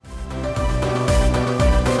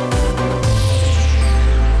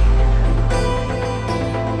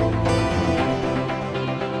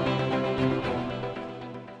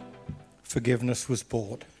forgiveness was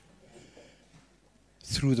bought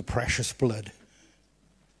through the precious blood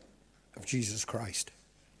of Jesus Christ.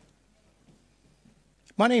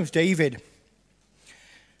 My name's David.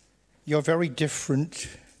 You're a very different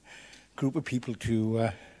group of people for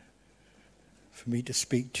me to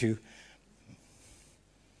speak to.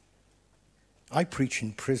 I preach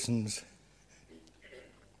in prisons.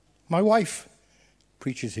 My wife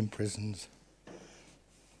preaches in prisons.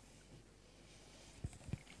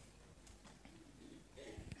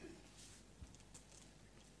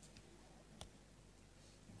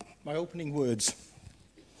 My opening words: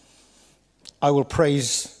 I will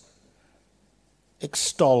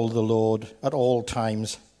extol the Lord at all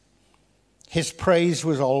times. His praise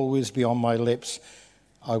will always be on my lips.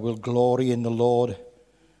 I will glory in the Lord.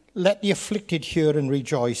 Let the afflicted hear and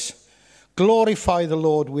rejoice. Glorify the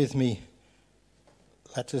Lord with me.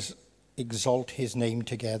 Let us exalt his name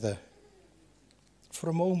together.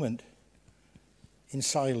 For a moment, in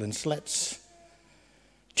silence, let's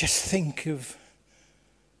just think of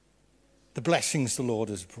the blessings the Lord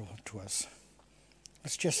has brought to us.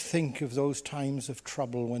 Let's just think of those times of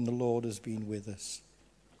trouble when the Lord has been with us.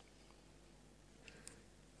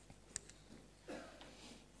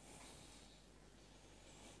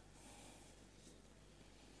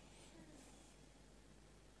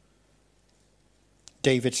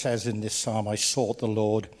 David says in this psalm, I sought the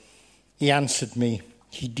Lord. He answered me.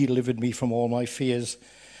 He delivered me from all my fears.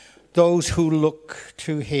 Those who look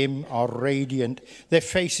to him are radiant. Their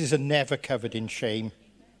faces are never covered in shame.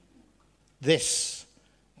 This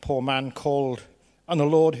poor man called, and the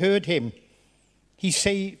Lord heard him. He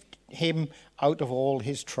saved him out of all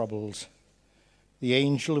his troubles. The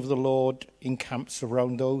angel of the Lord encamps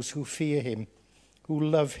around those who fear him, who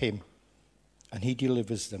love him, and he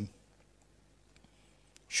delivers them.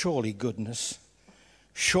 Surely goodness,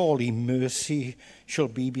 surely mercy shall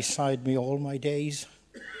be beside me all my days,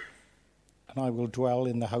 and I will dwell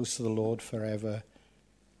in the house of the Lord forever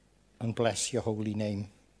and bless your holy name.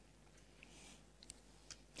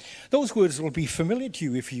 Those words will be familiar to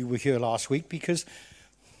you if you were here last week, because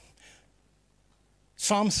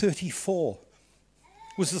Psalm 34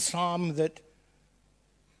 was the psalm that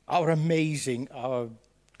our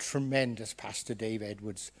tremendous Pastor Dave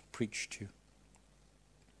Edwards preached to.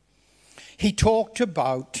 He talked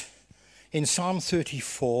about, in Psalm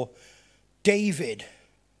 34, David,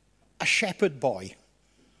 a shepherd boy,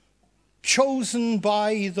 chosen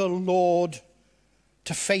by the Lord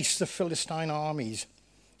to face the Philistine armies,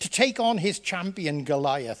 to take on his champion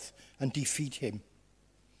Goliath and defeat him.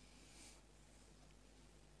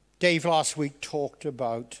 Dave last week talked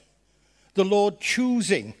about the Lord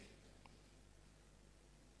choosing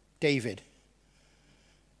David,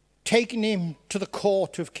 taking him to the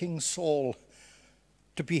court of King Saul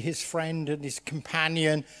to be his friend and his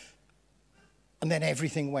companion, and then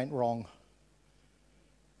everything went wrong.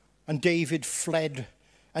 And David fled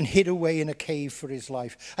and hid away in a cave for his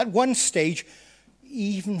life. At one stage,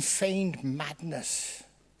 he even feigned madness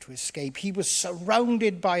to escape. He was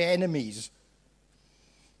surrounded by enemies.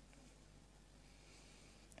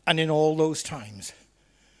 And in all those times,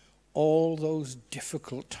 all those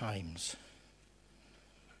difficult times,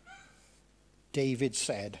 David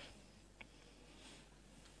said,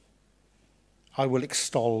 I will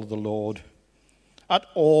extol the Lord at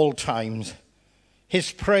all times.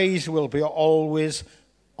 His praise will be always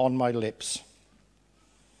on my lips.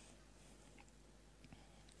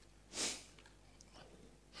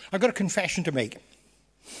 I've got a confession to make.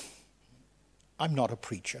 I'm not a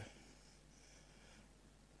preacher.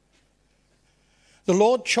 The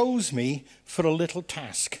Lord chose me for a little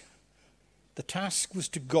task. The task was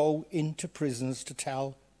to go into prisons to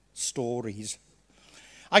tell stories.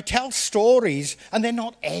 I tell stories, and they're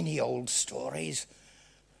not any old stories.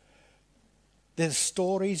 They're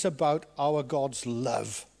stories about our God's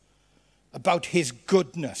love, about his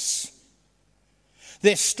goodness.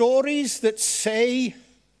 They're stories that say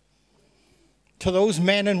to those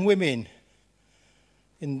men and women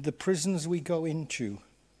in the prisons we go into,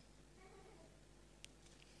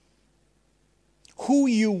 who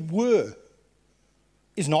you were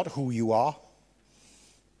is not who you are.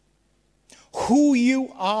 Who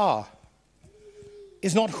you are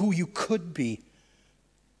is not who you could be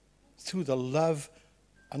through the love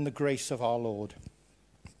and the grace of our Lord.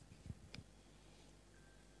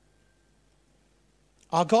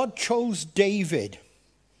 Our God chose David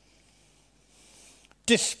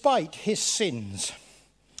despite his sins,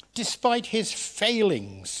 despite his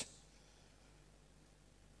failings.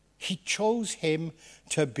 He chose him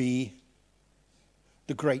to be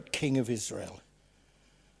the great king of Israel,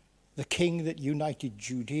 the king that united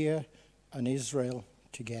Judea and Israel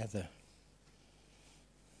together.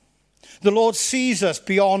 The Lord sees us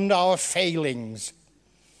beyond our failings.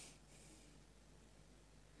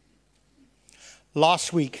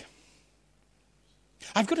 Last week,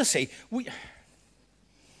 I've got to say,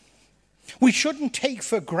 we shouldn't take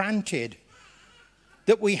for granted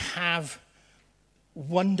that we have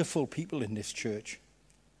wonderful people in this church.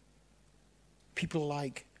 People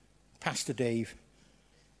like Pastor Dave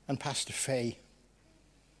and Pastor Faye.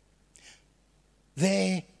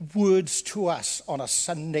 Their words to us on a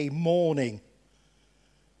Sunday morning,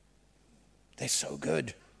 they're so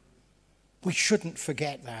good. We shouldn't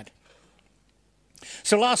forget that.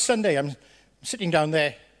 So last Sunday, I'm sitting down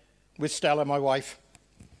there with Stella, my wife,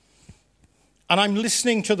 and I'm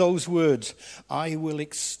listening to those words. I will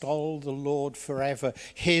extol the Lord forever.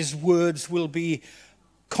 His words will be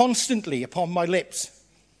constantly upon my lips.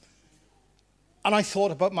 And I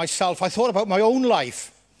thought about myself. I thought about my own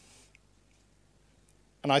life.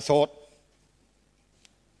 And I thought,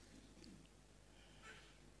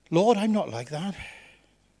 Lord, I'm not like that.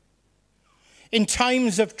 In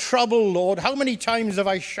times of trouble, Lord, how many times have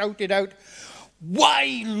I shouted out,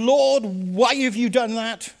 why, Lord, why have you done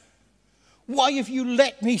that? Why have you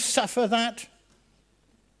let me suffer that?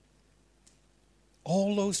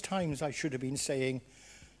 All those times I should have been saying,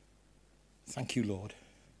 thank you, Lord.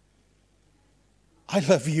 I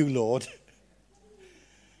love you, Lord.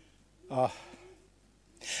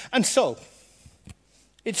 And so,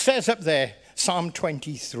 it says up there, Psalm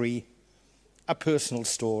 23, a personal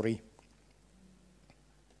story.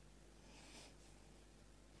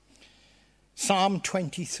 Psalm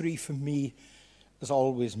 23 for me has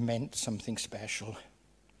always meant something special.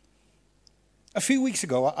 A few weeks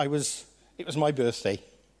ago, it was my birthday.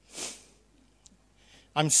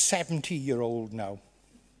 I'm 70-year-old now.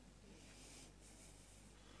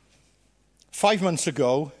 5 months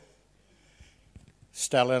ago,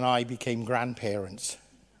 Stella and I became grandparents.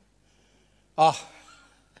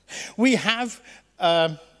 We have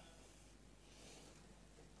a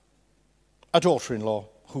daughter-in-law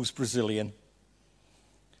who's Brazilian.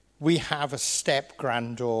 We have a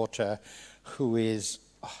step-granddaughter who is,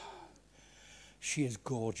 she is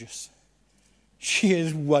gorgeous. She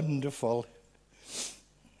is wonderful.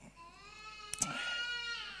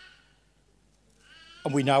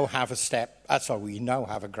 And we now have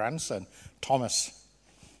a grandson, Thomas.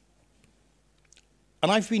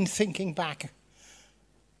 And I've been thinking back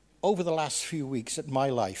over the last few weeks at my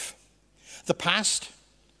life, the past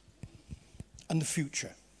and the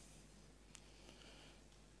future.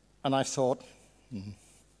 And I thought,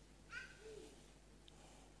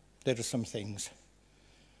 there are some things,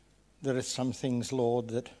 Lord,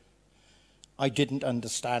 that I didn't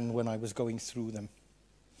understand when I was going through them.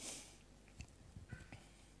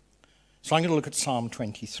 So I'm going to look at Psalm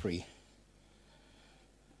 23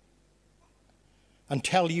 and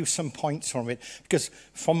tell you some points from it, because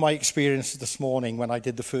from my experience this morning when I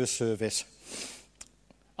did the first service,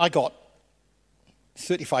 I got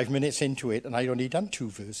 35 minutes into it and I'd only done 2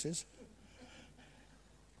 verses.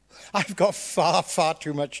 I've got far, far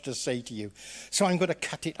too much to say to you. So I'm going to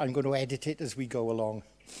cut it, I'm going to edit it as we go along.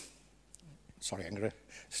 Sorry, I'm going to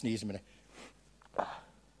sneeze a minute.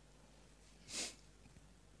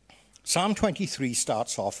 Psalm 23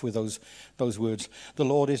 starts off with those words, the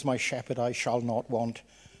Lord is my shepherd, I shall not want.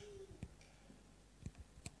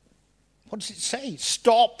 What does it say?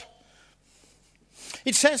 Stop.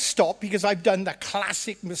 It says stop because I've done the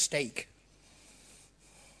classic mistake.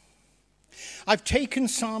 I've taken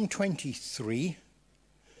Psalm 23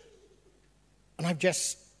 and I've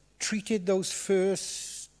just treated that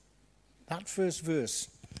first verse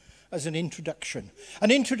as an introduction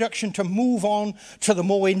to move on to the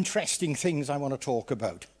more interesting things I want to talk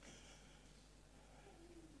about.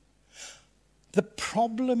 The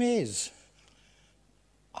problem is,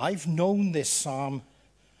 I've known this psalm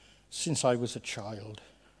since I was a child.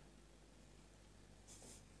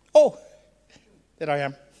 Oh, there I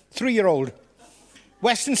am, 3-year-old,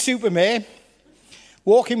 Weston-super-Mare,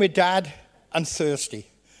 walking with Dad and thirsty.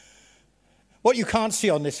 What you can't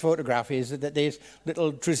see on this photograph is that there's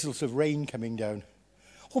little drizzles of rain coming down.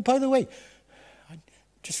 Oh, by the way, I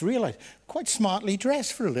just realized, quite smartly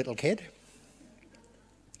dressed for a little kid.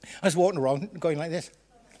 I was walking around going like this,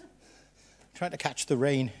 trying to catch the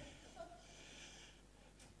rain.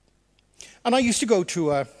 And I used to go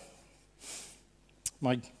to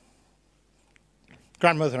my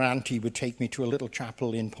grandmother and auntie would take me to a little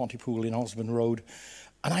chapel in Pontypool in Osborne Road.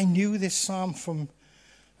 And I knew this psalm from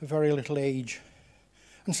a very little age.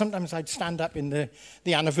 And sometimes I'd stand up in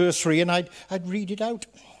the anniversary and I'd read it out.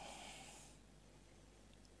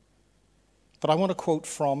 But I want to quote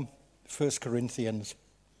from 1 Corinthians.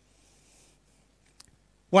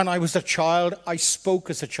 When I was a child, I spoke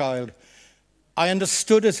as a child. I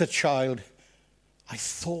understood as a child. I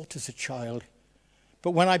thought as a child.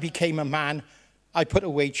 But when I became a man, I put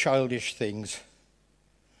away childish things.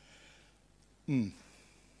 When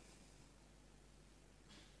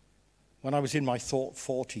I was in my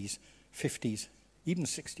 40s, 50s, even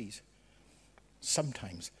 60s,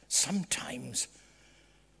 sometimes,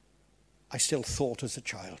 I still thought as a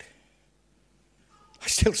child. I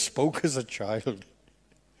still spoke as a child.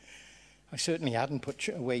 I certainly hadn't put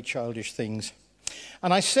away childish things.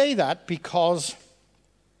 And I say that because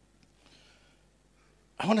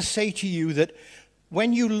I want to say to you that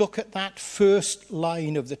when you look at that first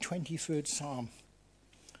line of the 23rd Psalm,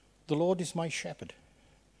 the Lord is my shepherd.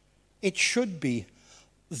 It should be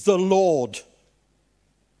the Lord.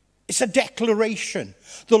 It's a declaration.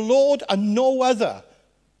 The Lord and no other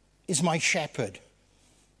is my shepherd.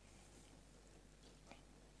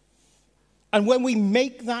 And when we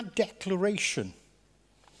make that declaration,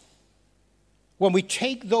 when we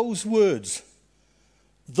take those words,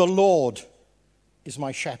 the Lord is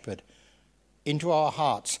my shepherd, into our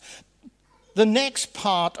hearts, the next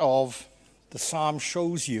part of the psalm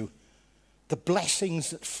shows you the blessings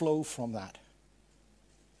that flow from that.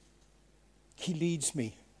 He leads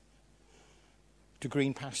me to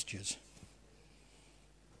green pastures.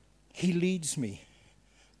 He leads me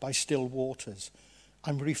by still waters.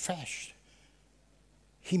 I'm refreshed.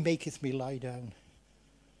 He maketh me lie down.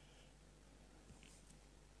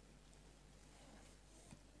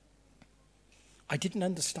 I didn't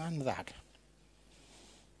understand that.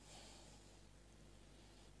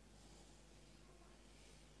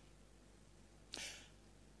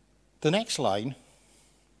 The next line,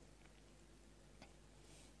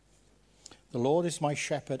 the Lord is my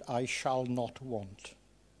shepherd, I shall not want.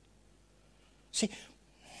 See,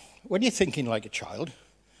 when you're thinking like a child,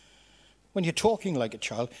 when you're talking like a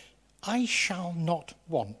child, I shall not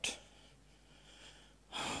want.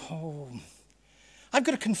 Oh, I've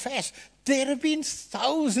got to confess, there have been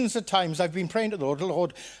thousands of times I've been praying to the Lord,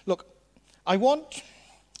 Lord, look, I want,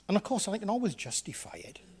 and of course I can always justify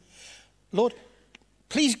it. Lord,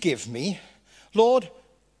 please give me. Lord,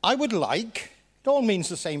 I would like. It all means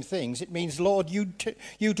the same things. It means, Lord, you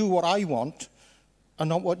do what I want and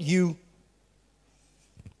not what you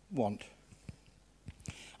want.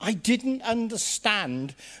 I didn't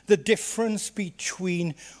understand the difference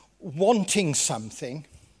between wanting something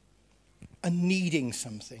and needing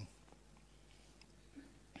something.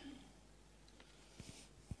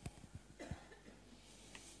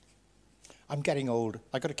 I'm getting old.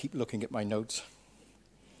 I've got to keep looking at my notes.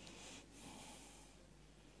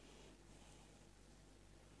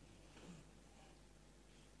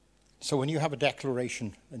 So when you have a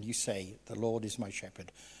declaration and you say, the Lord is my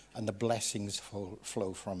shepherd, and the blessings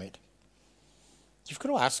flow from it, you've got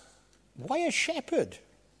to ask, why a shepherd?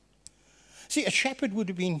 See, a shepherd would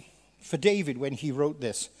have been, for David when he wrote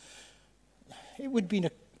this, it would have been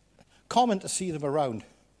common to see them around.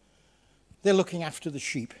 They're looking after the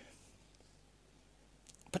sheep.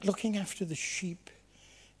 But looking after the sheep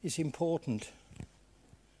is important.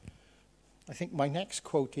 I think my next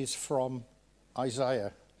quote is from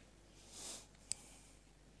Isaiah.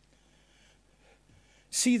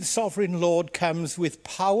 See, the sovereign Lord comes with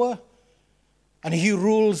power, and he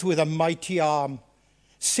rules with a mighty arm.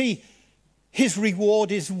 See, his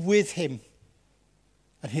reward is with him,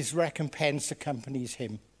 and his recompense accompanies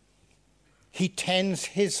him. He tends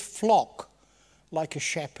his flock like a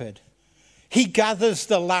shepherd. He gathers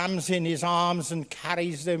the lambs in his arms and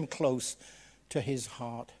carries them close to his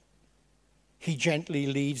heart. He gently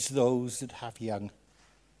leads those that have young.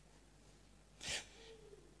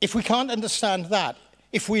 If we can't understand that,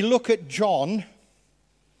 if we look at John,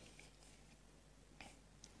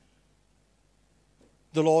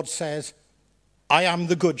 the Lord says, I am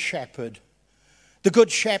the good shepherd. The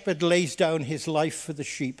good shepherd lays down his life for the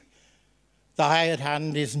sheep. The hired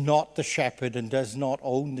hand is not the shepherd and does not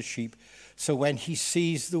own the sheep. So when he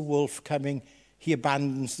sees the wolf coming, he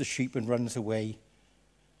abandons the sheep and runs away.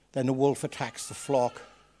 Then the wolf attacks the flock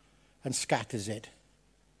and scatters it.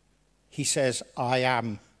 He says, I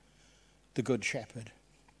am the good shepherd.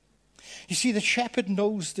 You see, the shepherd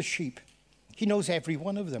knows the sheep. He knows every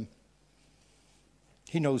one of them.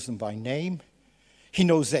 He knows them by name. He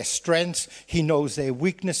knows their strengths. He knows their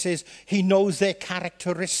weaknesses. He knows their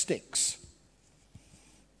characteristics.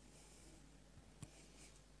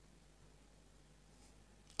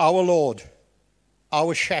 Our Lord,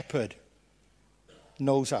 our shepherd,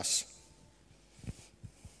 knows us.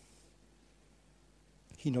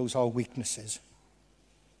 He knows our weaknesses.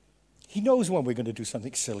 He knows when we're going to do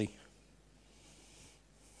something silly.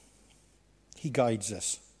 He guides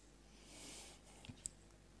us.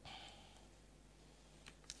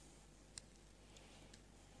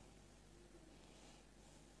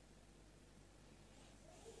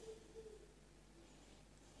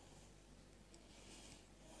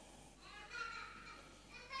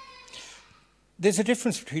 There's a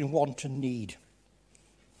difference between want and need.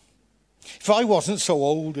 If I wasn't so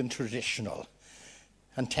old and traditional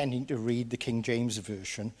and tending to read the King James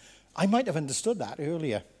Version, I might have understood that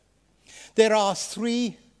earlier. There are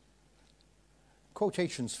 3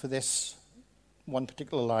 quotations for this one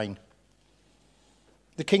particular line.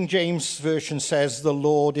 The King James Version says, "The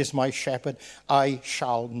Lord is my shepherd, I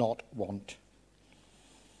shall not want."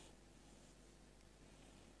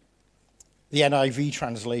 The NIV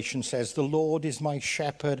translation says, "The Lord is my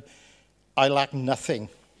shepherd, I lack nothing."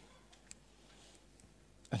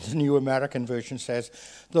 And the New American Version says,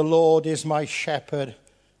 "The Lord is my shepherd,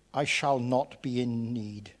 I shall not be in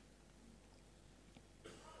need."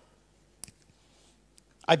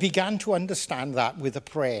 I began to understand that with a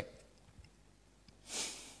prayer.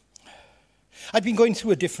 I'd been going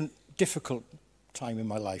through a difficult time in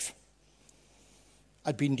my life.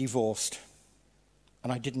 I'd been divorced,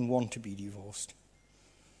 and I didn't want to be divorced.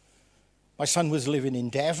 My son was living in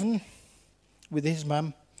Devon with his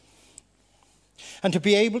mum, and to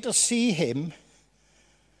be able to see him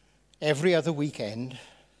every other weekend,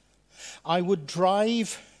 I would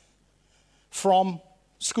drive from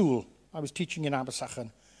school. I was teaching in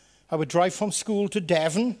Abersachen. I would drive from school to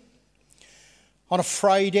Devon on a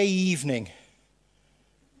Friday evening.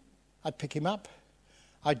 I'd pick him up.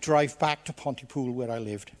 I'd drive back to Pontypool where I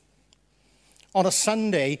lived. On a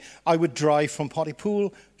Sunday, I would drive from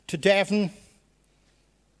Pontypool to Devon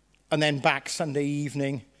and then back Sunday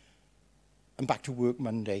evening and back to work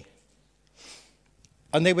Monday.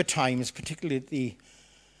 And there were times, particularly at the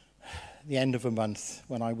end of a month,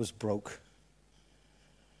 when I was broke.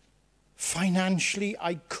 Financially,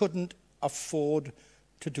 I couldn't afford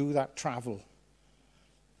to do that travel.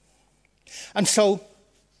 And so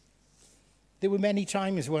there were many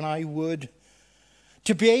times when I would,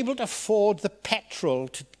 to be able to afford the petrol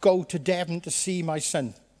to go to Devon to see my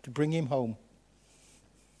son, to bring him home,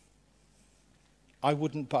 I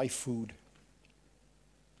wouldn't buy food.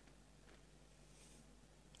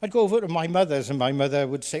 I'd go over to my mother's and my mother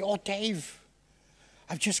would say, "Oh, Dave,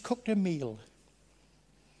 I've just cooked a meal."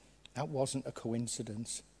 That wasn't a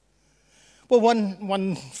coincidence. Well,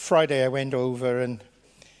 one Friday I went over, and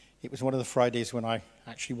it was one of the Fridays when I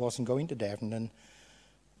actually wasn't going to Devon. And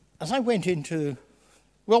as I went into,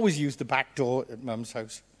 we always used the back door at Mum's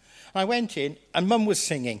house. And I went in, and Mum was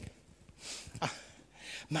singing.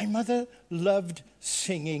 My mother loved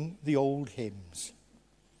singing the old hymns.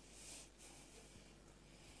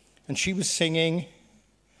 And she was singing,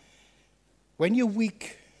 "When you're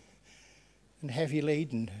weak and heavy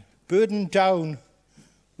laden, burdened down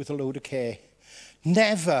with a load of care,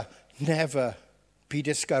 never, never be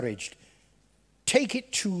discouraged. Take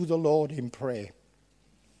it to the Lord in prayer."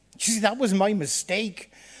 You see, that was my mistake.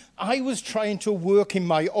 I was trying to work in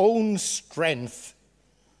my own strength,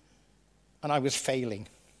 and I was failing.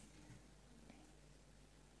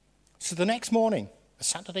 So the next morning, a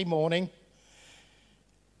Saturday morning,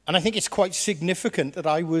 and I think it's quite significant that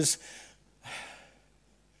I was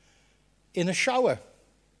in a shower,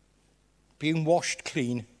 being washed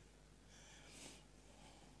clean,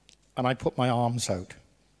 and I put my arms out.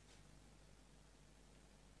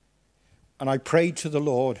 And I prayed to the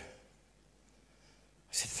Lord.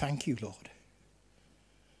 I said, "Thank you, Lord."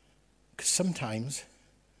 Because sometimes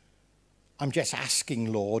I'm just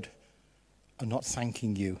asking, Lord, and not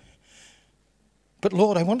thanking you. But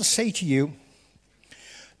Lord, I want to say to you,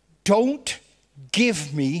 don't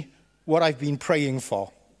give me what I've been praying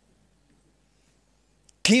for.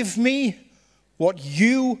 Give me what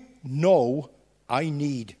you know I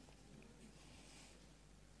need.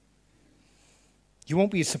 You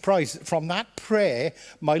won't be surprised that from that prayer,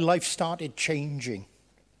 my life started changing.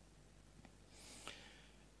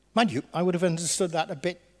 Mind you, I would have understood that a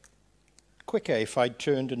bit quicker if I'd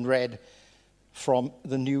turned and read from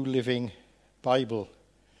the New Living Bible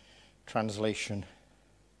translation.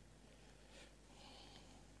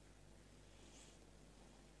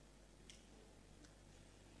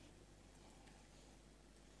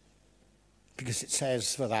 Because it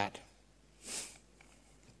says for that,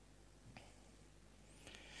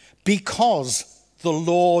 "Because the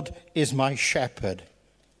Lord is my shepherd,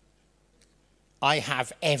 I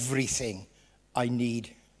have everything I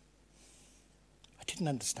need." I didn't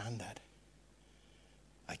understand that.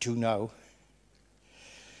 I do know.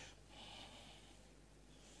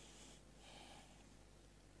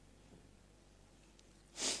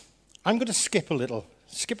 I'm going to skip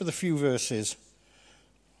a few verses.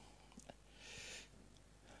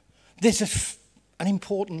 There's an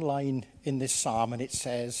important line in this psalm, and it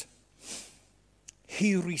says,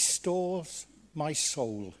 "He restores my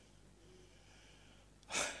soul."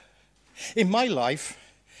 In my life,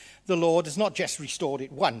 the Lord has not just restored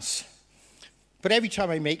it once, but every time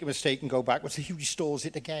I make a mistake and go backwards, he restores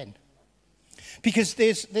it again. Because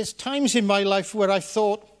there's times in my life where I've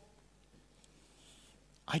thought,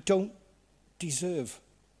 I don't deserve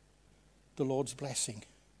the Lord's blessing.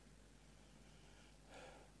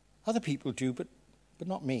 Other people do, but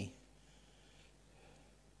not me.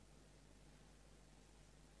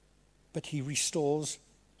 But he restores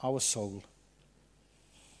our soul.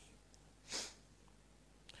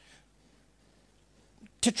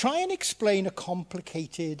 To try and explain a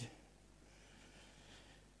complicated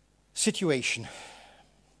situation,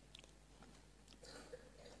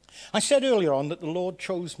 I said earlier on that the Lord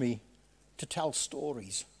chose me to tell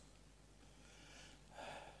stories.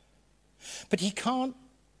 But he can't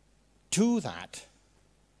do that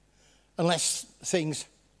unless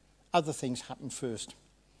other things happen first.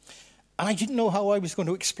 And I didn't know how I was going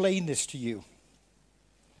to explain this to you.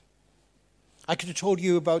 I could have told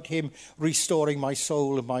you about him restoring my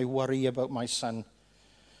soul and my worry about my son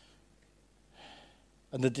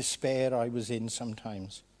and the despair I was in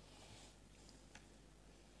sometimes.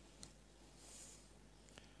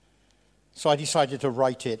 So I decided to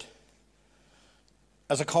write it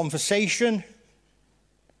as a conversation,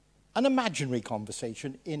 an imaginary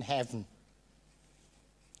conversation in heaven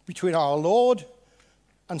between our Lord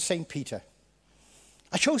and St. Peter.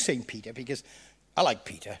 I chose St. Peter because I like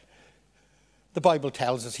Peter. The Bible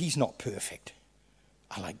tells us he's not perfect.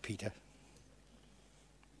 I like Peter.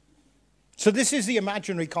 So this is the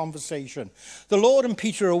imaginary conversation. The Lord and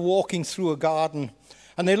Peter are walking through a garden,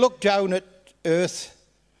 and they look down at earth,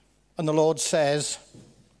 and the Lord says,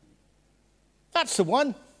 "That's the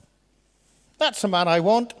one. That's the man I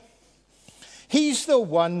want. He's the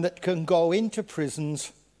one that can go into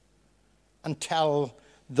prisons and tell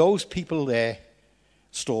those people there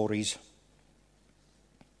stories."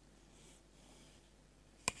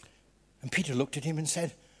 And Peter looked at him and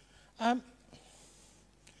said, "That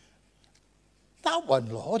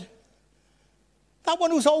one, Lord. That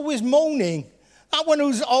one who's always moaning. That one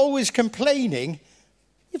who's always complaining.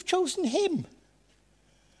 You've chosen him.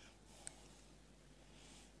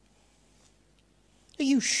 Are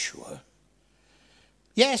you sure?"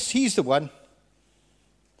 "Yes, he's the one.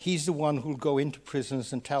 He's the one who'll go into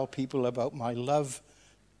prisons and tell people about my love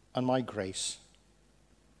and my grace."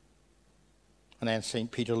 And then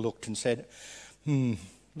St. Peter looked and said,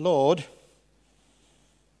 "Lord,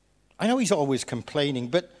 I know he's always complaining,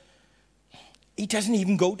 but he doesn't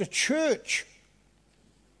even go to church."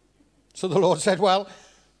 So the Lord said, "Well,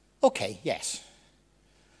 okay, yes.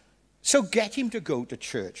 So get him to go to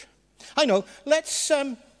church. I know, let's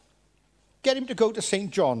get him to go to St.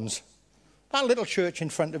 John's, that little church in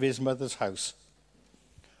front of his mother's house."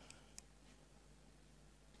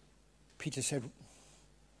 Peter said,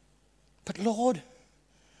 "But Lord,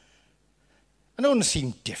 I know it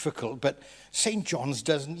seems difficult, but St. John's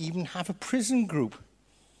doesn't even have a prison group."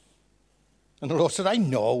 And the Lord said, "I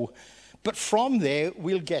know, but from there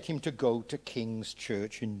we'll get him to go to King's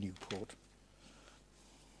Church in Newport."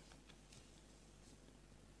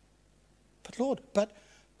 "But Lord, but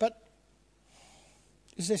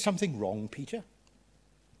is there something wrong, Peter?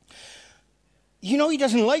 You know he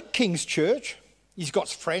doesn't like King's Church. He's got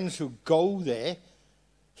friends who go there.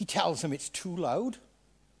 He tells them it's too loud.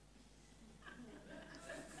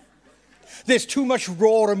 There's too much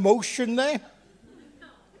raw emotion there.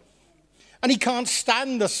 And he can't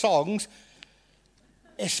stand the songs,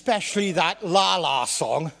 especially that La La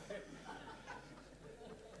song."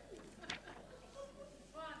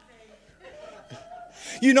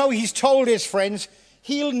 You know, he's told his friends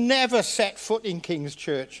he'll never set foot in King's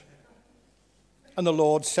Church. And the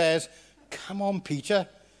Lord says, "Come on, Peter.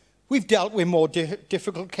 We've dealt with more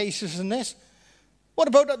difficult cases than this. What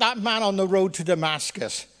about that man on the road to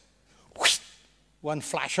Damascus? One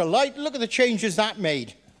flash of light, look at the changes that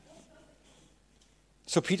made."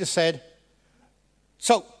 So Peter said,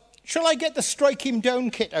 "So, shall I get the strike him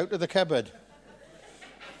down kit out of the cupboard?"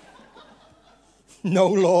 "No,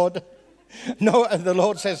 Lord. No." And the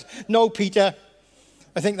Lord says, "No, Peter.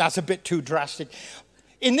 I think that's a bit too drastic.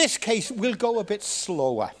 In this case, we'll go a bit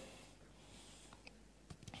slower."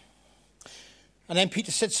 And then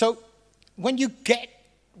Peter said, "So, when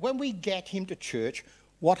we get him to church,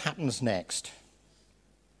 what happens next?"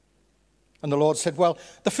 And the Lord said, "Well,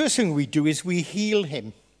 the first thing we do is we heal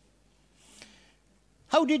him."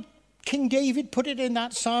 How did King David put it in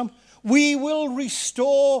that psalm? We will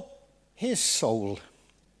restore his soul.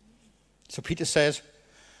 So Peter says,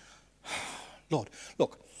 Lord,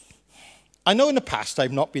 look, I know in the past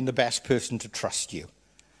I've not been the best person to trust you.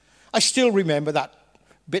 I still remember that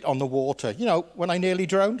bit on the water, when I nearly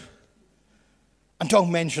drowned. And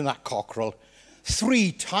don't mention that cockerel.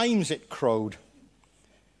 3 times it crowed.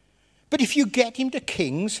 But if you get him to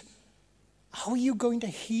King's, how are you going to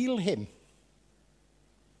heal him?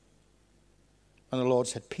 And the Lord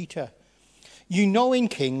said, Peter, you know in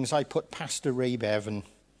King's I put Pastor Ray Bevan,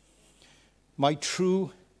 my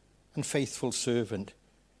true and faithful servant.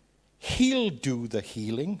 He'll do the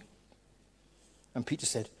healing. And Peter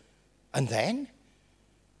said, and then?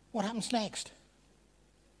 What happens next?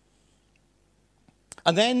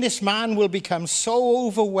 And then this man will become so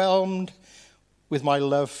overwhelmed with my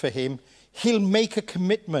love for him, he'll make a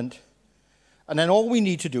commitment. And then all we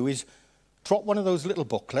need to do is drop one of those little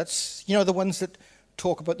booklets, the ones that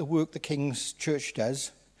talk about the work the King's Church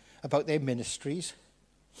does, about their ministries.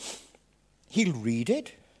 He'll read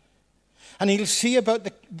it, and he'll see about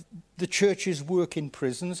the church's work in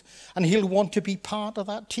prisons, and he'll want to be part of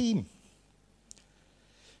that team.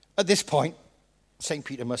 At this point, St.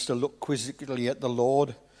 Peter must have looked quizzically at the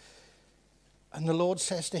Lord, and the Lord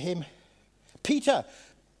says to him, Peter,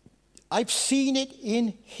 I've seen it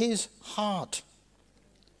in his heart.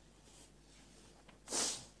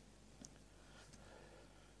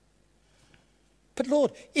 But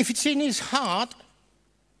Lord, if it's in his heart,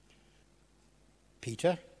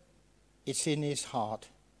 Peter, it's in his heart.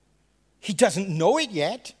 He doesn't know it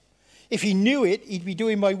yet. If he knew it, he'd be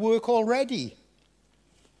doing my work already.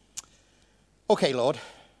 Okay, Lord,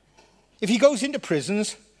 if he goes into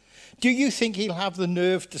prisons, do you think he'll have the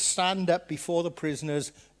nerve to stand up before the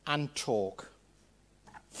prisoners and talk?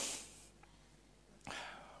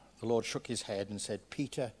 The Lord shook his head and said,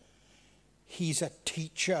 Peter, he's a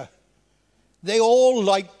teacher. They all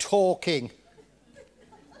like talking.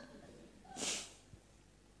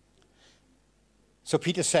 So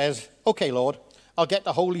Peter says, okay, Lord, I'll get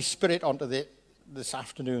the Holy Spirit onto this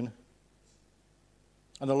afternoon.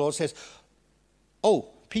 And the Lord says, oh,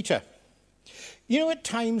 Peter, at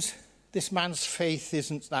times this man's faith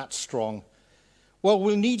isn't that strong. Well,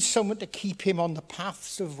 we'll need someone to keep him on the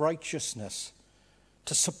paths of righteousness,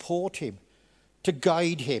 to support him, to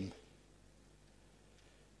guide him.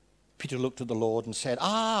 Peter looked at the Lord and said,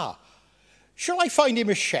 shall I find him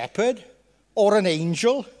a shepherd or an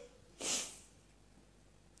angel?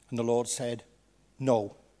 And the Lord said,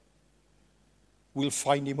 no, we'll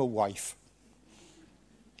find him a wife.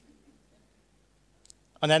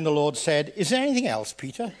 And then the Lord said, is there anything else,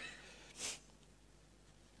 Peter?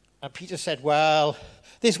 And Peter said, well,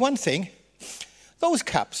 there's one thing. Those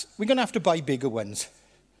cups, we're going to have to buy bigger ones,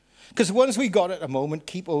 because the ones we got at the moment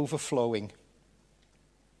keep overflowing.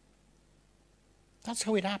 That's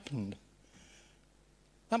how it happened.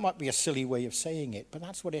 That might be a silly way of saying it, but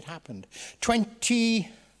that's what it happened.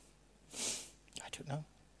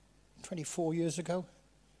 24 years ago,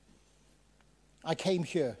 I came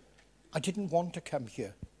here. I didn't want to come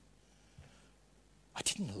here. I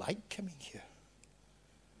didn't like coming here.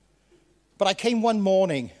 But I came one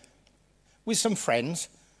morning with some friends,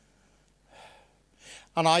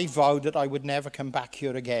 and I vowed that I would never come back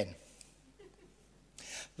here again.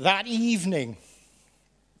 That evening,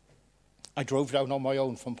 I drove down on my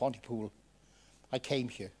own from Pontypool. I came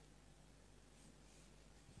here.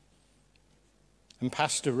 And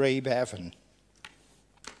Pastor Ray Bevan,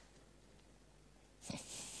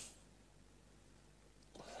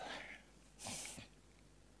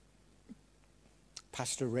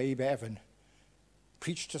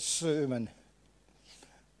 preached a sermon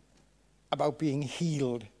about being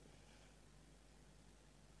healed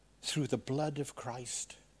through the blood of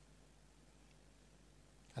Christ.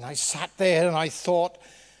 And I sat there and I thought,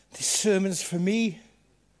 this sermon's for me.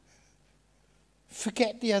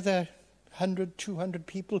 Forget the other 100, 200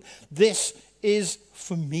 people. This is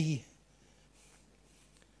for me.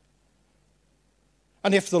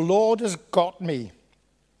 And if the Lord has got me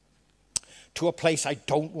to a place I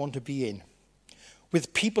don't want to be in,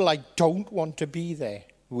 with people I don't want to be there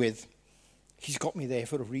with, he's got me there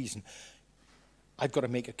for a reason. I've got to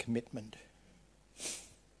make a commitment.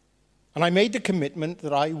 And I made the commitment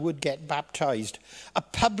that I would get baptized. A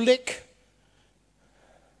public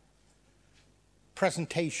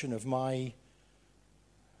presentation of my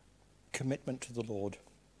commitment to the Lord.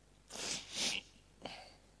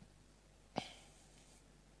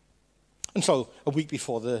 And so, a week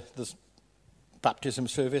before the baptism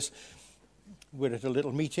service, we're at a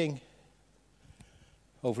little meeting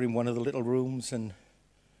over in one of the little rooms, and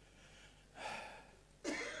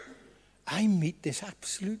I meet this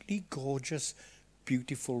absolutely gorgeous,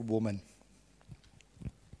 beautiful woman.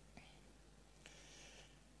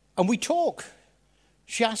 And we talk.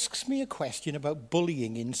 She asks me a question about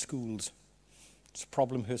bullying in schools. It's a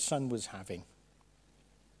problem her son was having.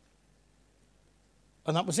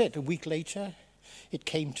 And that was it. A week later, it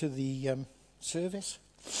came to the service.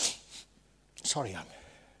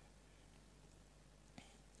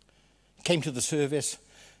 Came to the service,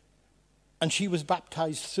 and she was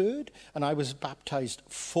baptized third, and I was baptized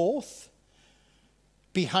fourth,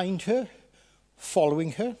 behind her,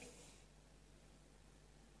 following her.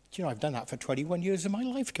 Do you know, I've done that for 21 years of my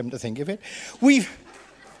life, come to think of it. We've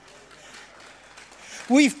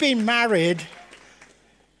been married,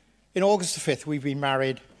 in August the 5th, we've been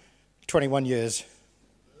married 21 years.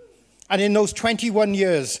 And in those 21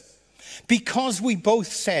 years, because we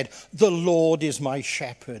both said, the Lord is my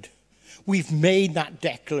shepherd, we've made that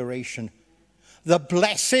declaration. The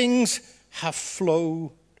blessings have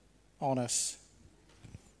flowed on us.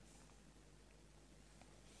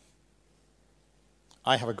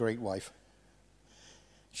 I have a great wife.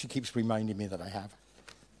 She keeps reminding me that I have.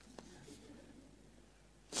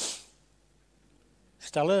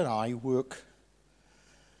 Stella and I work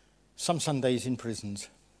some Sundays in prisons.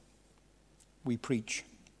 We preach.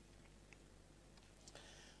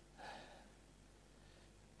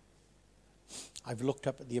 I've looked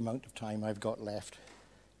up at the amount of time I've got left.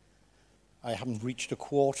 I haven't reached a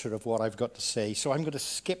quarter of what I've got to say, so I'm going to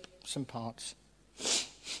skip some parts.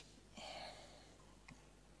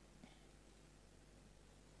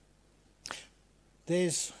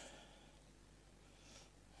 There's,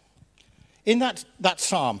 in that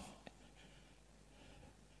psalm,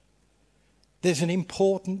 there's an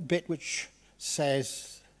important bit which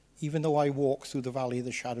says, even though I walk through the valley of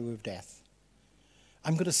the shadow of death.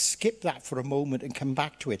 I'm going to skip that for a moment and come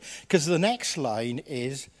back to it, because the next line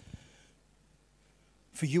is,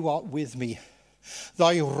 for you art with me.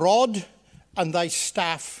 Thy rod and thy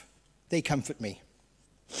staff, they comfort me.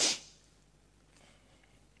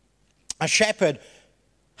 A shepherd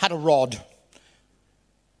had a rod.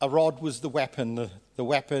 A rod was the weapon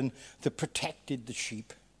that protected the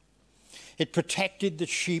sheep. It protected the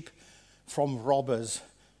sheep from robbers.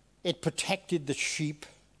 It protected the sheep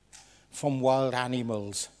from wild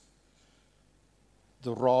animals.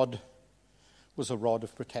 The rod was a rod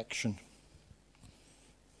of protection.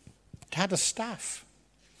 It had a staff.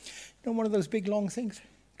 You know, one of those big long things,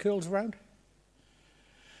 curls around?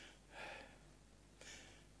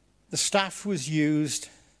 The staff was used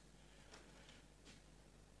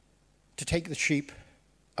to take the sheep,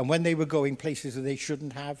 and when they were going places that they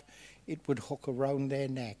shouldn't have, it would hook around their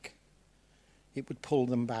neck. It would pull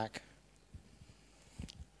them back.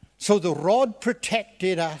 So the rod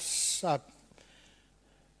protected us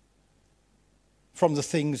from the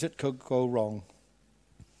things that could go wrong.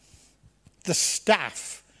 The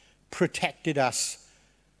staff protected us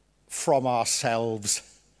from ourselves,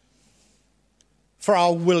 for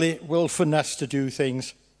our willfulness to do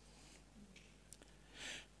things.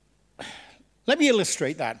 Let me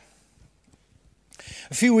illustrate that.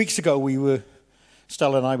 A few weeks ago,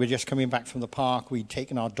 Stella and I were just coming back from the park. We'd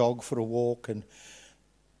taken our dog for a walk, and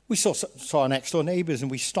we saw our next door neighbours,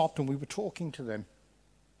 and we stopped and we were talking to them.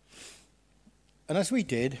 And as we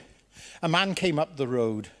did, a man came up the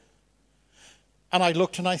road, and I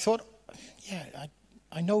looked and I thought, yeah,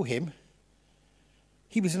 I know him.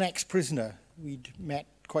 He was an ex-prisoner. We'd met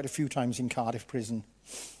quite a few times in Cardiff prison.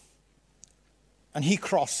 And he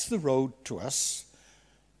crossed the road to us.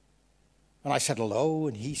 And I said hello,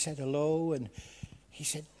 and he said hello, and he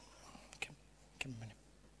said, come a minute.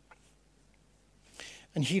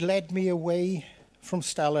 And he led me away from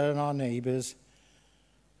Stella and our neighbours.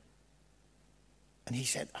 And he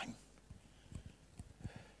said,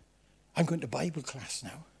 I'm going to Bible class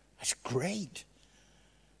now. That's great.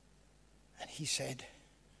 And he said,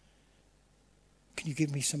 can you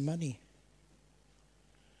give me some money?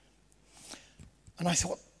 And I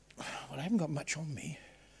thought, well, I haven't got much on me.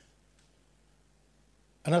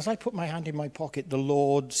 And as I put my hand in my pocket, the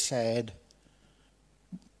Lord said,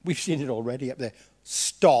 we've seen it already up there,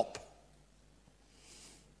 stop.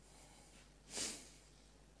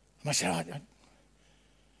 And I said,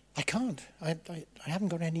 I can't. I haven't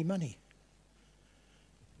got any money.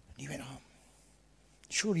 And he went, oh,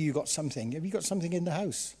 surely you got something. Have you got something in the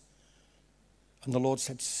house? And the Lord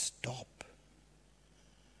said, stop.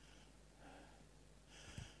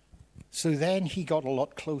 So then he got a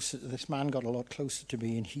lot closer, this man got a lot closer to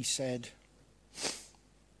me, and he said,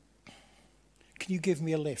 can you give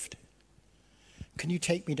me a lift? Can you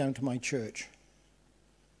take me down to my church?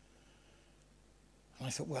 And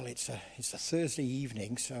I thought, well, it's a Thursday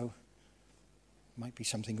evening, so might be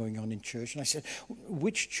something going on in church. And I said,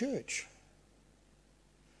 which church?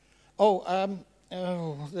 The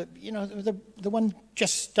one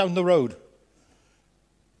just down the road.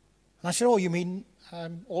 And I said, oh, you mean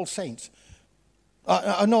All Saints?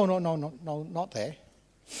 No, not there.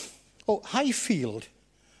 Oh, Highfield?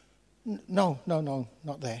 No,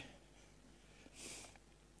 not there.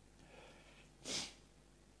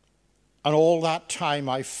 And all that time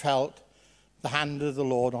I felt the hand of the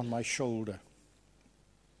Lord on my shoulder,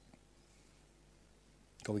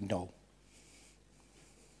 going, no.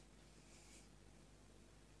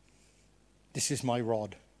 This is my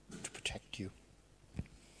rod to protect you.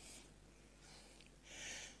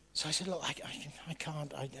 So I said, look, I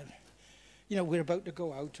can't. We're about to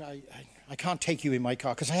go out. I can't take you in my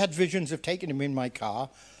car, because I had visions of taking him in my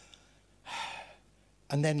car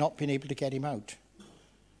and then not being able to get him out.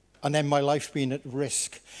 And then my life being at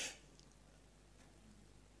risk.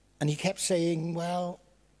 And he kept saying, well,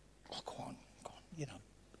 go on,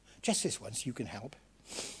 just this once, you can help.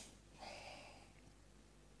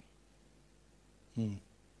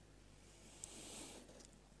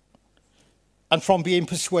 And from being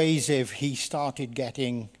persuasive, he started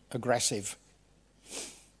getting aggressive.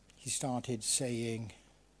 He started saying,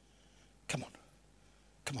 come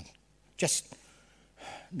on, just,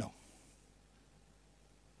 no.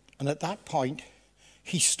 And at that point,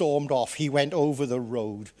 he stormed off. He went over the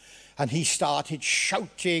road and he started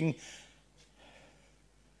shouting,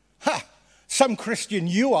 ha, some Christian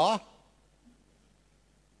you are.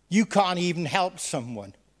 You can't even help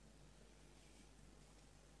someone.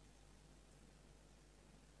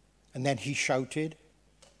 And then he shouted,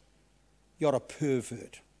 you're a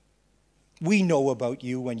pervert. We know about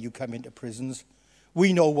you when you come into prisons.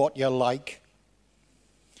 We know what you're like.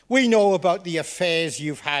 We know about the affairs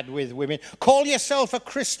you've had with women. Call yourself a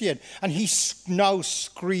Christian. And he's now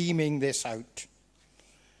screaming this out.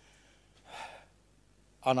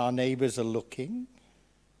 And our neighbours are looking.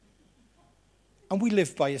 And we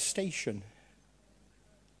live by a station.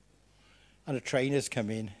 And a train has come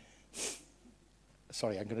in.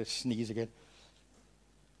 Sorry, I'm going to sneeze again.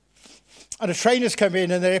 And a train has come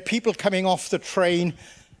in, and there are people coming off the train,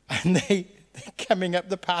 and they're coming up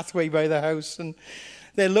the pathway by the house, and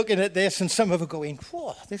they're looking at this, and some of them are going,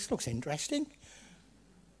 whoa, this looks interesting.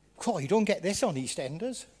 Oh, you don't get this on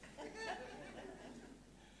EastEnders.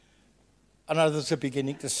 And others are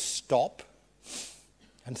beginning to stop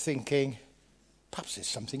and thinking, perhaps there's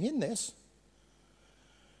something in this.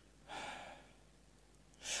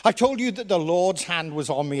 I told you that the Lord's hand was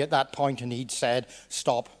on me at that point, and he'd said,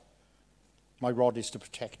 stop. My rod is to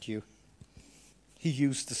protect you. He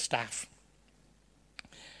used the staff.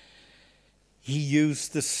 He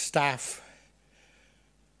used the staff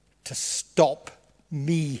to stop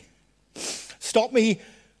me. Stop me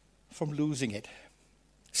from losing it.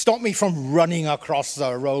 Stop me from running across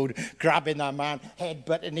the road, grabbing that man,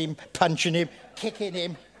 headbutting him, punching him, kicking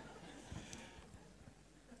him.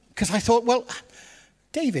 Because I thought, well,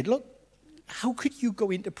 David, look, how could you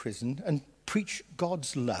go into prison and preach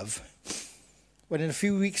God's love when in a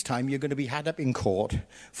few weeks' time you're going to be had up in court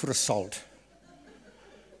for assault?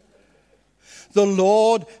 The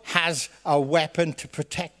Lord has a weapon to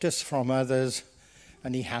protect us from others,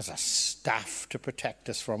 and he has a staff to protect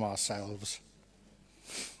us from ourselves.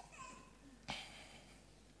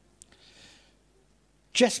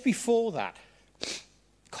 Just before that,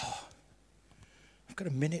 God, I've got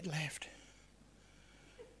a minute left.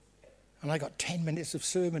 And I got 10 minutes of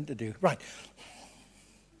sermon to do. Right.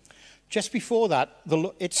 Just before that,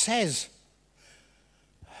 it says,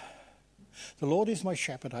 the Lord is my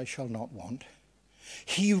shepherd, I shall not want.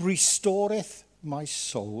 He restoreth my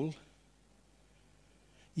soul.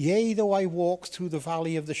 Yea, though I walk through the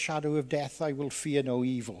valley of the shadow of death, I will fear no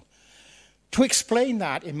evil. To explain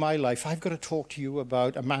that in my life, I've got to talk to you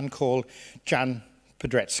about a man called Jan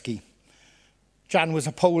Podrecki. Jan was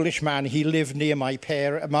a Polish man. He lived near my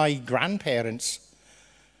grandparents.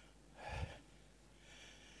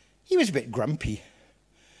 He was a bit grumpy.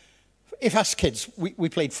 If us kids, we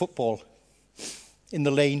played football in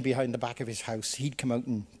the lane behind the back of his house, he'd come out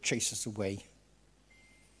and chase us away.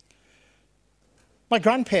 My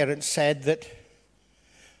grandparents said that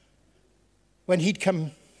when he'd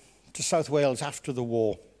come to South Wales after the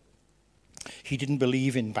war, he didn't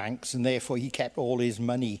believe in banks, and therefore he kept all his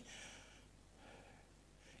money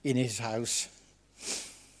in his house.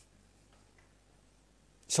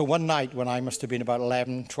 So one night when I must have been about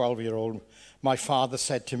 11, 12-year-old, my father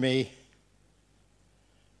said to me,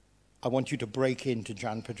 I want you to break into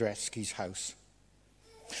Jan Podrecki's house.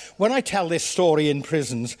 When I tell this story in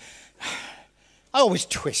prisons, I always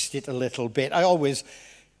twist it a little bit. I always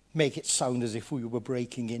make it sound as if we were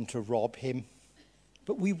breaking in to rob him.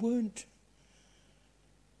 But we weren't.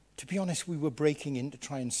 To be honest, we were breaking in to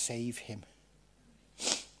try and save him.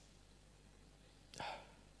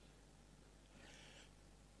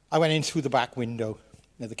 I went in through the back window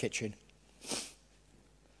of the kitchen,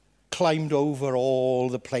 climbed over all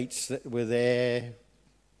the plates that were there,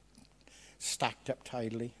 stacked up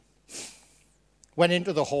tidily, went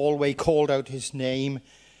into the hallway, called out his name.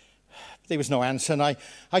 There was no answer, and I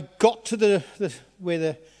got to where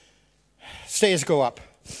the stairs go up,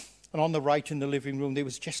 and on the right in the living room there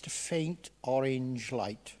was just a faint orange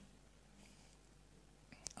light.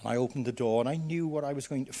 And I opened the door, and I knew what I was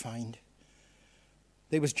going to find.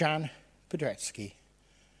 There was Jan Podretsky,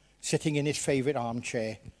 sitting in his favourite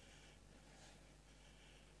armchair,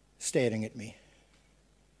 staring at me.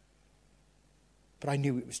 But I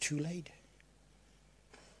knew it was too late.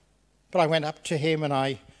 But I went up to him and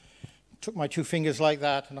I took my two fingers like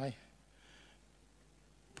that and I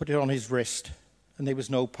put it on his wrist, and there was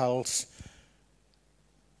no pulse.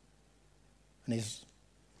 And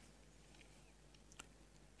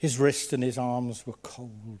his wrist and his arms were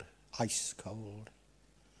cold, ice cold.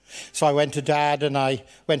 So I went to Dad and I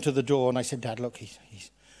went to the door and I said, Dad, look, he's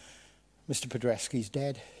Mr. Podretsky's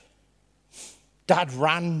dead. Dad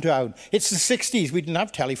ran down. It's the 60s. We didn't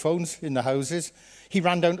have telephones in the houses. He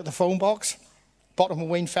ran down to the phone box, bottom of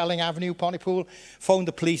Wayne Felling Avenue, Pontypool, phoned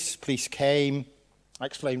the police. Police came. I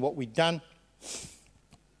explained what we'd done.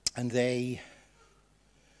 And they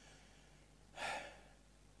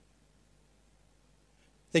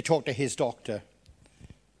talked to his doctor.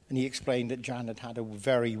 And he explained that Jan had a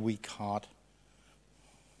very weak heart.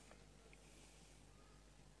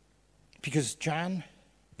 Because Jan,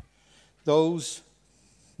 those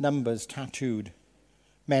numbers tattooed,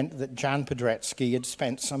 meant that Jan Podretsky had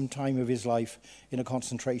spent some time of his life in a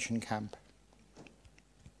concentration camp.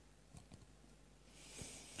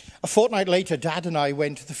 A fortnight later, Dad and I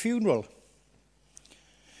went to the funeral.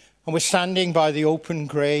 And we're standing by the open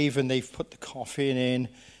grave, and they've put the coffin in,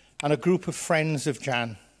 and a group of friends of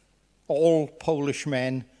Jan, all Polish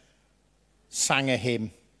men, sang a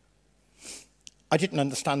hymn. I didn't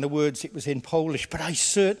understand the words, it was in Polish, but I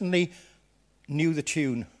certainly knew the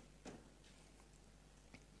tune.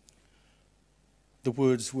 The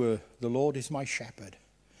words were, "The Lord is my shepherd,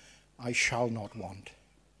 I shall not want.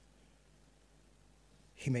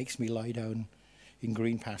 He makes me lie down in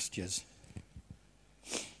green pastures."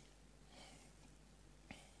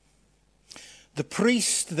 The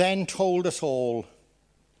priest then told us all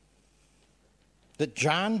that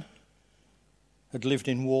Jan had lived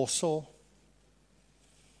in Warsaw.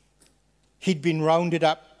 He'd been rounded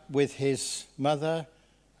up with his mother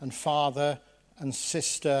and father and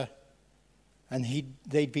sister, and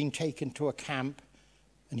they'd been taken to a camp,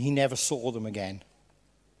 and he never saw them again.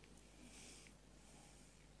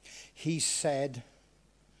 He said,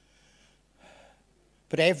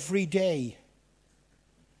 but every day,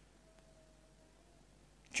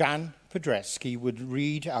 Jan Podretsky would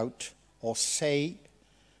read out or say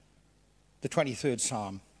the 23rd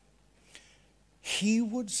Psalm. He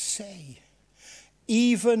would say,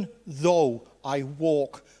 even though I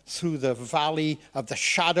walk through the valley of the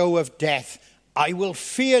shadow of death, I will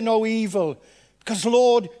fear no evil, because,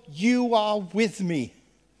 Lord, you are with me.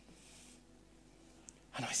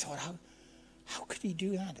 And I thought, how could he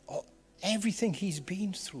do that? Everything he's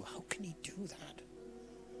been through, how can he do that?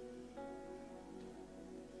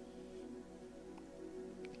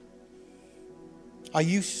 I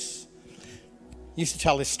used to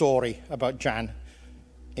tell this story about Jan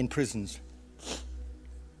in prisons.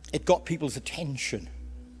 It got people's attention.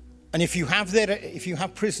 And if you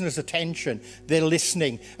have prisoners' attention, they're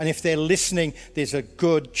listening. And if they're listening, there's a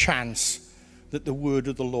good chance that the word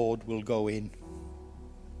of the Lord will go in.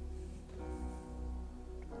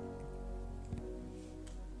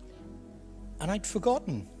 And I'd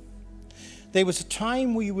forgotten. There was a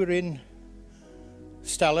time we were in,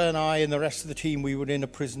 Stella and I and the rest of the team, we were in a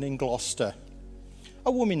prison in Gloucester.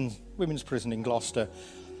 A women's prison in Gloucester.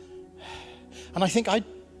 And I think I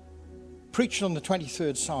preached on the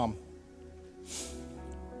 23rd Psalm.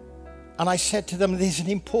 And I said to them, there's an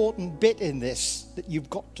important bit in this that you've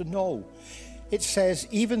got to know. It says,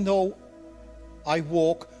 even though I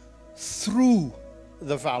walk through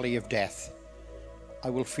the valley of death, I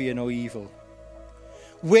will fear no evil.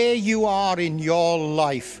 Where you are in your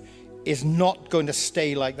life is not going to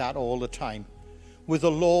stay like that all the time. With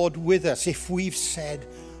the Lord with us, if we've said,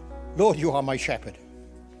 Lord, you are my shepherd,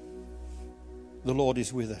 the Lord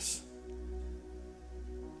is with us.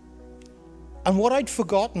 And what I'd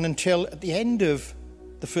forgotten until at the end of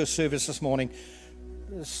the first service this morning,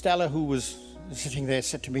 Stella, who was sitting there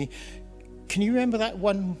said to me, "Can you remember that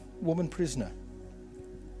one woman prisoner?"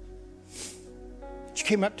 She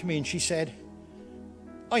came up to me and she said,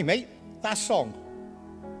 "Hi mate, that song."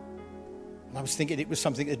 And I was thinking it was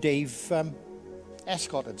something that Dave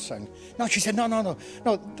Escott had sung. No, she said, no,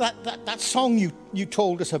 that song you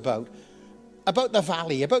told us about the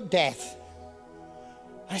valley, about death.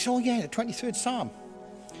 And I said, oh yeah, the 23rd Psalm.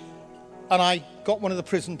 And I got one of the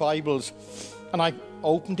prison Bibles and I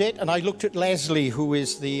opened it and I looked at Leslie, who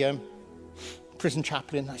is the prison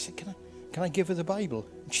chaplain. I said, can I give her the Bible?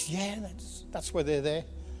 And she said, yeah, that's why they're there.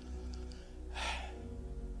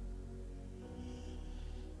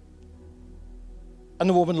 And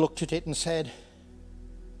the woman looked at it and said,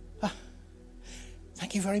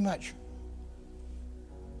 thank you very much.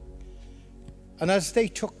 And as they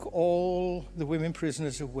took all the women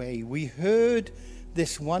prisoners away, we heard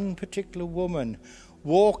this one particular woman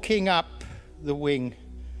walking up the wing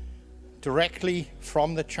directly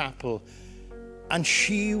from the chapel, and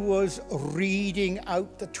she was reading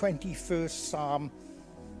out the 21st Psalm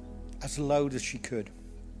as loud as she could.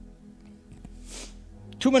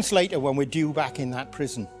 2 months later, when we're due back in that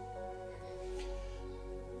prison,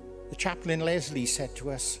 the chaplain Leslie said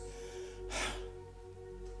to us,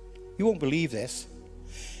 you won't believe this,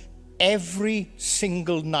 every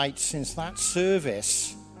single night since that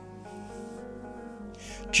service,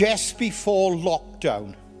 just before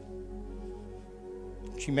lockdown,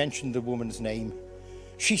 she mentioned the woman's name,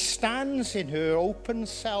 she stands in her open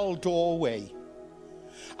cell doorway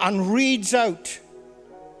and reads out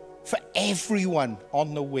for everyone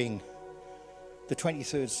on the wing the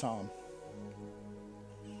 23rd Psalm.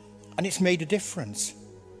 And it's made a difference.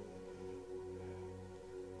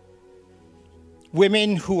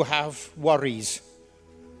 Women who have worries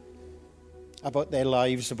about their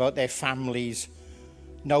lives, about their families,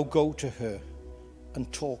 now go to her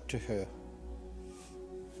and talk to her.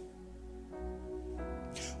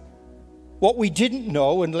 What we didn't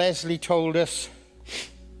know, and Leslie told us,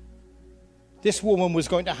 this woman was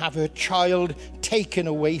going to have her child taken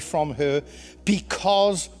away from her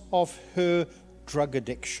because of her drug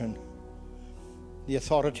addiction. The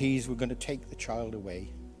authorities were going to take the child away.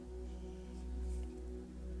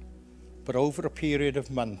 But over a period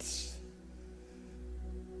of months,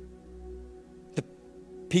 the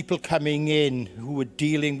people coming in who were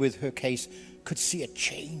dealing with her case could see a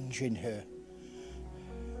change in her.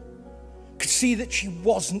 Could see that she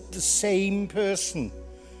wasn't the same person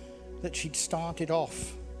that she'd started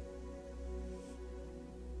off.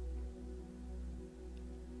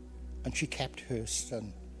 And she kept her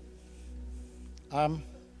son.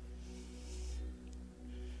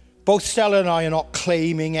 Both Stella and I are not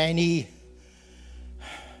claiming any.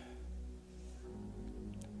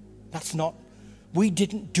 We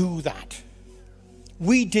didn't do that.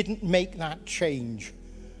 We didn't make that change.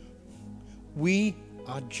 We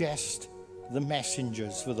are just the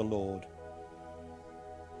messengers for the Lord.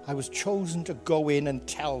 I was chosen to go in and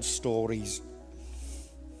tell stories.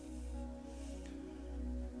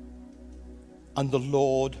 And the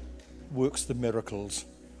Lord works the miracles.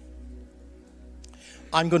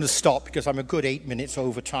 I'm going to stop because I'm a good 8 minutes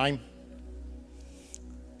over time.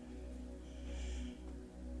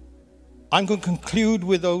 I'm going to conclude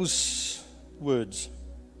with those words.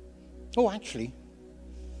 Oh, actually,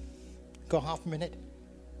 got half a minute.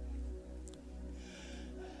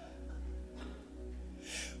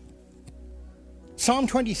 Psalm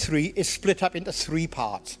 23 is split up into 3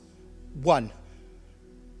 parts. 1,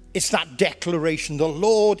 it's that declaration, the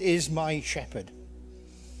Lord is my shepherd.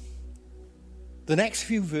 The next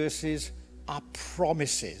few verses are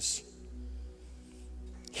promises.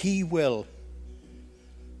 He will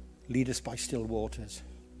lead us by still waters.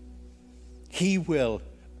 He will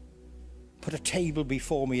put a table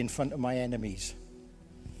before me in front of my enemies.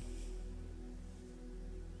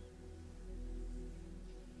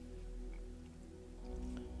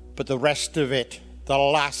 But the rest of it, the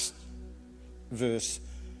last verse,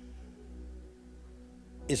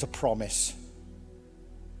 is a promise.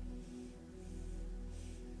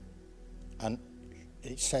 And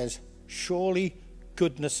it says, surely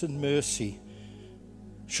goodness and mercy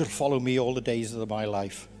shall follow me all the days of my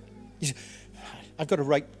life. I've got to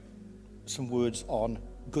write some words on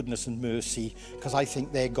goodness and mercy because I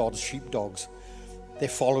think they're God's sheepdogs. They're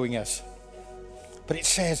following us. But it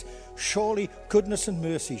says, surely goodness and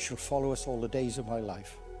mercy shall follow us all the days of my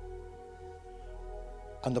life.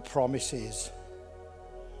 And the promise is,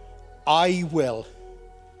 I will,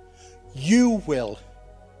 you will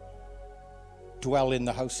dwell in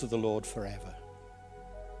the house of the Lord forever.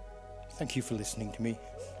 Thank you for listening to me.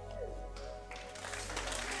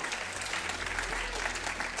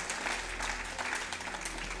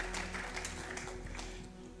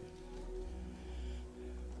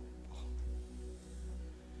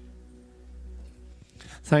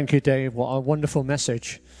 Thank you, Dave. What a wonderful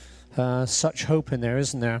message. Such hope in there,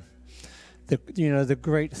 isn't there? The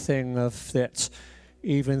great thing of that,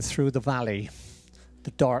 even through the valley,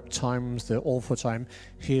 the dark times, the awful time,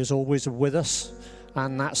 he is always with us.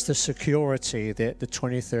 And that's the security that the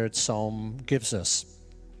 23rd Psalm gives us.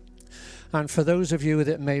 And for those of you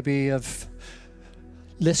that maybe have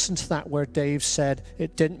listened to that where Dave said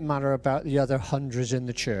it didn't matter about the other hundreds in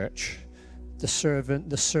the church, the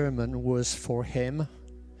sermon was for him.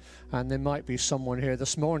 And there might be someone here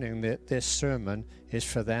this morning that this sermon is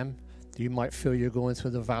for them. You might feel you're going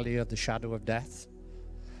through the valley of the shadow of death.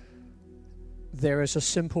 There is a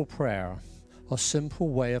simple prayer, a simple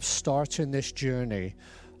way of starting this journey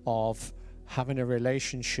of having a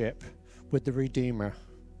relationship with the Redeemer,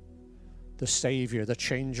 the Savior, the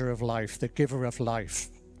changer of life, the giver of life.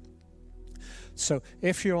 So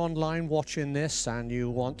if you're online watching this and you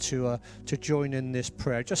want to join in this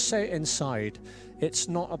prayer, just say it inside. It's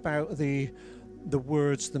not about the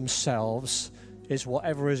words themselves, it's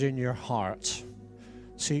whatever is in your heart.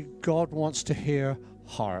 See, God wants to hear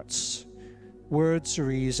hearts. Words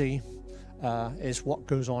are easy, is what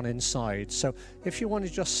goes on inside. So if you want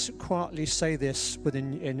to just quietly say this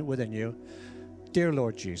within you, Dear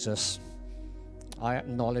Lord Jesus, I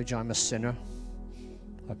acknowledge I'm a sinner.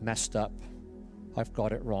 I've messed up. I've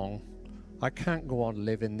got it wrong. I can't go on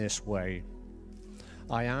living this way.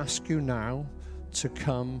 I ask you now to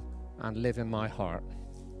come and live in my heart.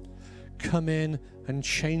 Come in and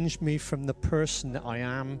change me from the person that I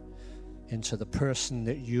am into the person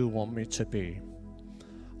that you want me to be.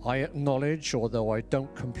 I acknowledge, although I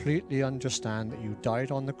don't completely understand, that you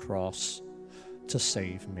died on the cross to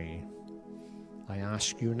save me. I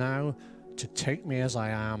ask you now to take me as I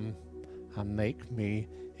am and make me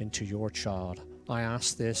into your child. I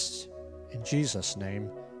ask this in Jesus' name,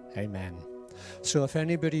 amen. So if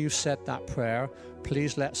anybody who said that prayer,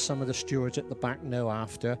 please let some of the stewards at the back know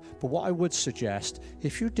after. But what I would suggest,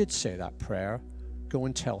 if you did say that prayer, go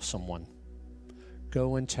and tell someone.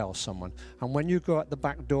 Go and tell someone. And when you go out the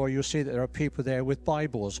back door, you'll see that there are people there with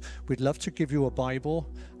Bibles. We'd love to give you a Bible,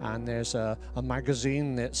 and there's a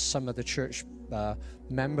magazine that some of the church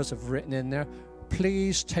members have written in there.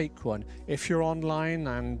 Please take one if you're online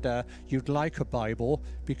and you'd like a Bible,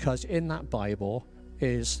 because in that Bible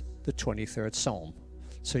is the 23rd Psalm.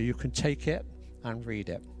 So you can take it and read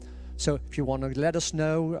it. So if you want to let us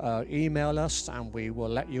know, email us and we will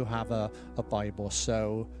let you have a Bible.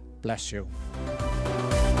 So bless you.